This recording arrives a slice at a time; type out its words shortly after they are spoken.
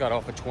Got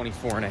off a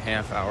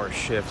 24-and-a-half-hour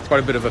shift.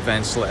 Quite a bit of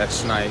events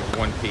last night.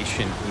 One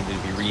patient needed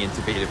to be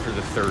reintubated for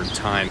the third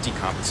time.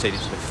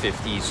 Decompensated to the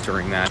 50s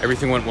during that.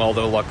 Everything went well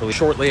though, luckily.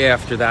 Shortly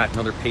after that,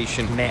 another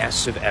patient,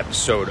 massive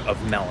episode of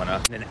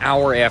melena. And an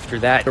hour after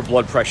that, their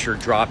blood pressure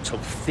dropped to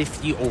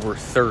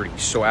 50/30.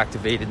 So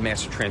activated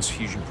massive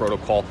transfusion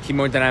protocol.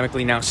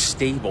 Hemodynamically now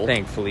stable,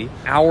 thankfully.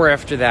 Hour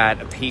after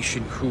that, a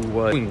patient who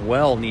was doing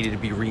well needed to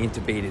be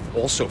reintubated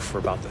also for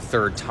about the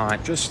third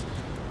time. Just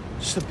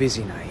a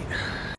busy night.